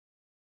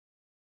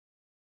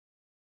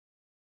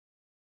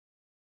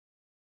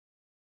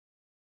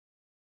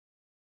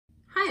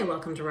Hi and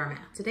welcome to Raw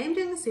Math. Today I'm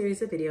doing a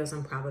series of videos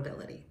on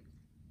probability.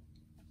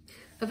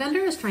 A vendor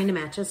is trying to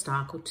match his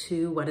stock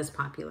to what is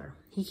popular.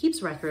 He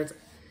keeps records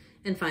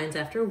and finds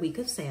after a week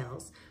of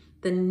sales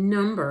the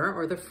number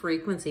or the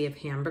frequency of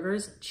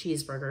hamburgers,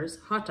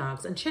 cheeseburgers, hot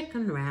dogs, and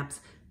chicken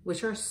wraps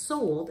which are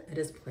sold at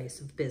his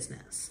place of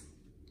business.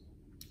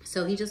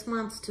 So he just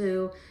wants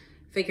to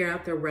figure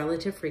out the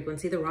relative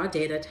frequency. The raw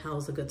data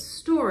tells a good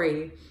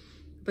story,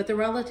 but the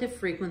relative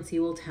frequency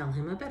will tell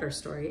him a better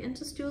story, and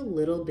just do a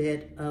little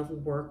bit of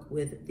work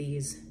with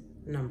these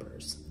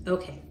numbers.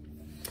 Okay,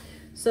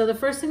 so the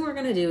first thing we're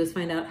gonna do is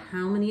find out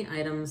how many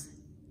items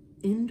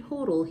in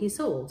total he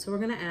sold. So we're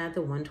gonna add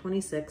the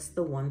 126,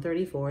 the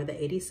 134,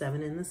 the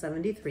 87, and the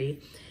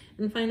 73,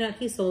 and find out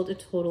he sold a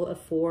total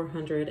of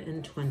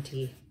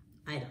 420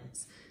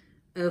 items.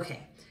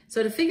 Okay,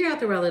 so to figure out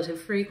the relative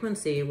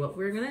frequency, what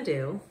we're gonna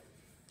do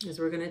is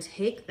we're gonna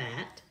take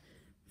that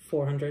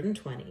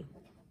 420,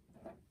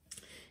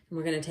 and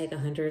we're going to take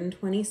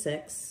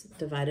 126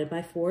 divided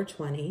by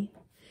 420.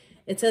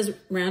 It says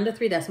round to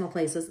 3 decimal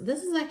places.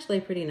 This is actually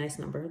a pretty nice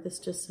number. This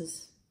just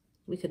says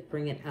we could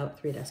bring it out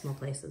 3 decimal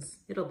places.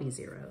 It'll be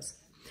zeros.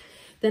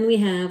 Then we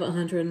have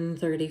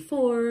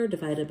 134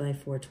 divided by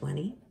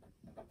 420.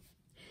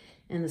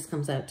 And this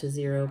comes out to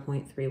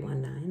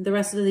 0.319. The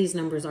rest of these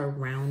numbers are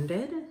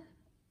rounded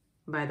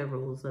by the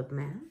rules of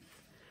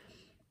math.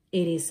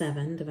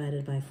 87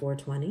 divided by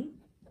 420.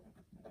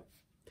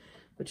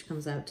 Which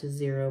comes out to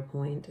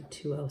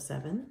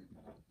 0.207.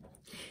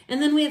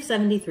 And then we have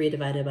 73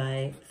 divided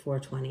by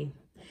 420.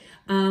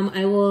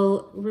 I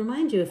will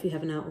remind you, if you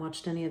have not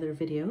watched any other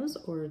videos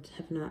or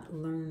have not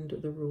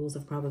learned the rules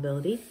of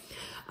probability,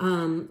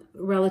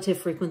 relative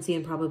frequency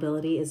and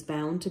probability is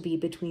bound to be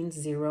between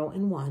 0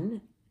 and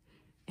 1.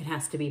 It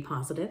has to be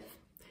positive.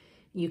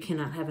 You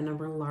cannot have a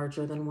number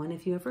larger than 1.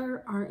 If you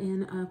ever are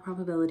in a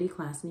probability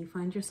class and you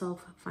find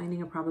yourself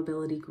finding a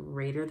probability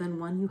greater than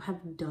 1, you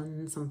have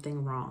done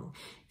something wrong.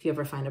 If you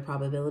ever find a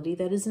probability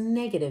that is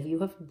negative, you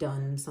have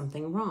done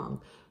something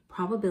wrong.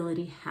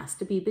 Probability has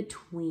to be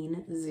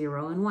between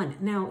 0 and 1.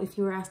 Now, if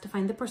you are asked to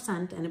find the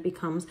percent and it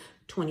becomes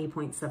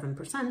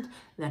 20.7%,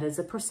 that is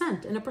a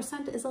percent. And a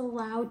percent is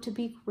allowed to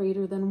be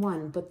greater than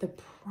 1. But the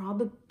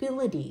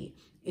probability,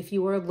 if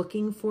you are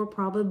looking for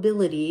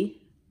probability,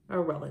 a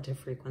relative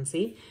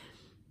frequency,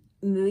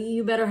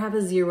 you better have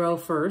a 0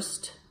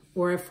 first,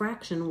 or a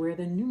fraction where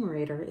the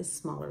numerator is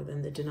smaller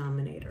than the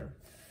denominator.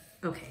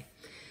 Okay,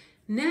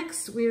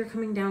 next we are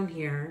coming down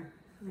here.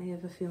 I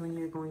have a feeling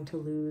you're going to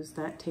lose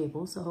that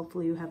table, so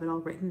hopefully you have it all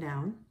written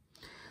down.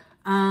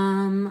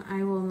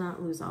 I will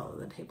not lose all of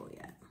the table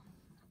yet.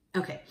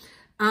 Okay,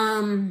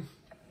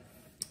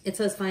 it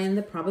says find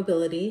the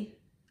probability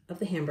of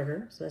the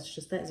hamburger, so that's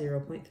just that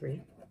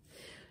 0.3.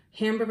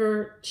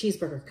 Hamburger,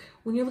 cheeseburger.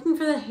 When you're looking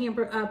for the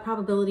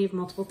probability of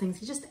multiple things,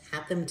 you just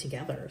add them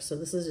together. So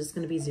this is just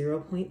going to be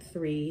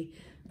 0.3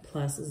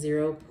 plus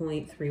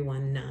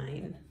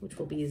 0.319, which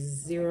will be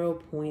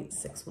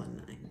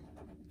 0.619.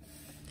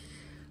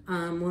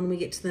 When we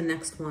get to the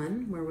next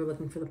one, where we're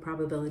looking for the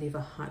probability of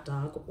a hot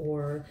dog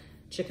or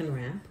chicken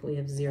wrap, we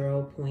have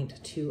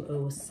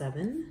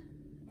 0.207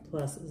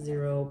 plus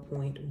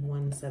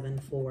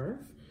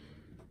 0.174,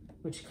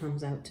 which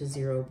comes out to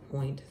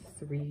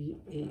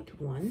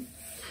 0.381.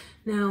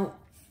 Now,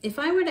 if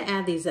I were to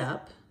add these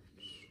up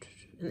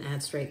and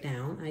add straight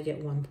down, I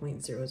get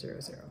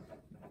 1.000.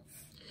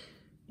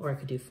 Or I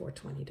could do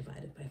 420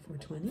 divided by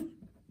 420.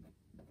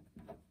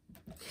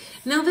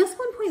 Now this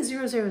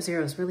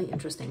 1.000 is really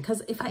interesting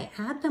because if I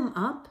add them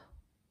up,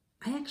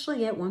 I actually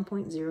get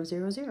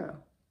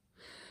 1.000.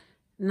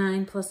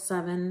 9 plus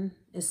 7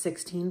 is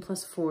 16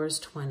 plus 4 is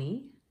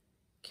 20.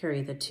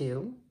 Carry the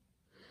 2.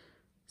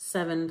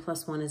 7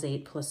 plus 1 is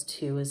 8 plus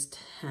 2 is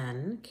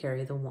 10,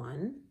 carry the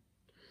 1.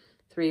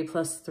 3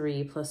 plus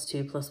 3 plus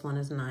 2 plus 1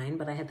 is 9,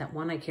 but I had that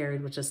 1 I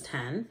carried, which is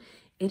 10.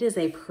 It is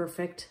a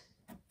perfect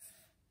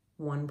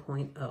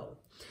 1.0.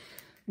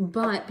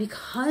 But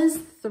because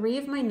 3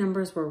 of my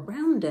numbers were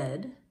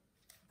rounded,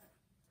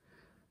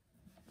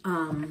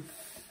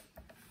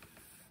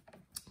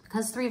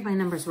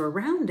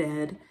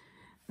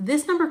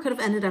 this number could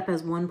have ended up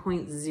as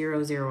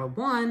 1.001 or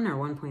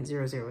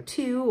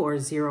 1.002 or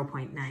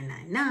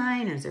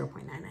 0.999 or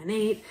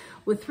 0.998.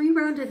 With 3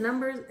 rounded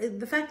numbers,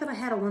 the fact that I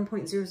had a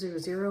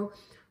 1.000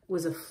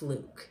 was a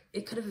fluke.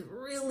 It could have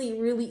really,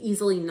 really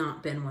easily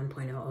not been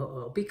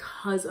 1.000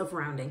 because of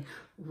rounding.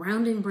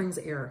 Rounding brings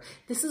error.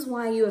 This is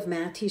why you have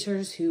math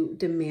teachers who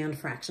demand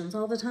fractions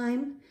all the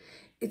time.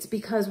 It's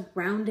because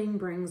rounding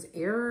brings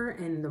error,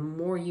 and the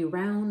more you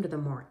round, the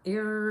more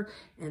error,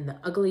 and the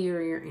uglier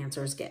your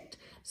answers get.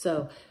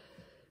 So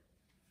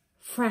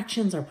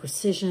fractions are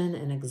precision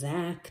and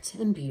exact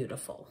and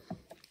beautiful.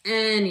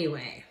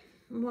 Anyway,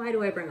 why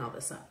do I bring all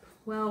this up?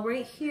 Well,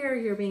 right here,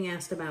 you're being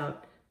asked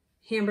about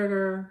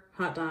hamburger,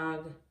 hot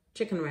dog,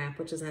 chicken wrap,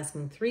 which is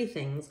asking 3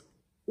 things,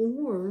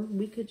 or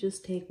we could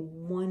just take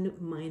 1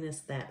 minus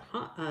that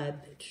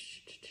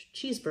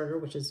cheeseburger,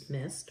 which is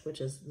missed, which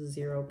is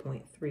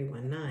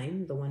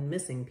 0.319, the one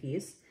missing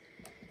piece,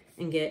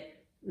 and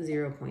get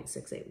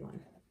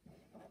 0.681.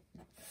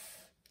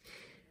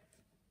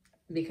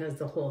 because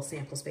the whole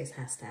sample space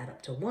has to add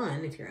up to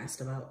 1. If you're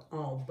asked about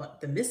all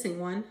but the missing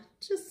one,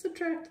 just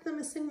subtract the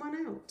missing one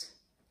out.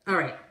 All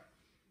right.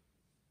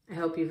 I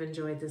hope you've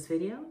enjoyed this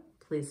video.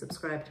 Please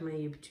subscribe to my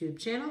YouTube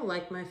channel,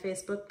 like my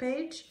Facebook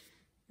page,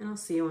 and I'll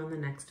see you on the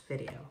next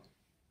video.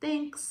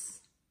 Thanks.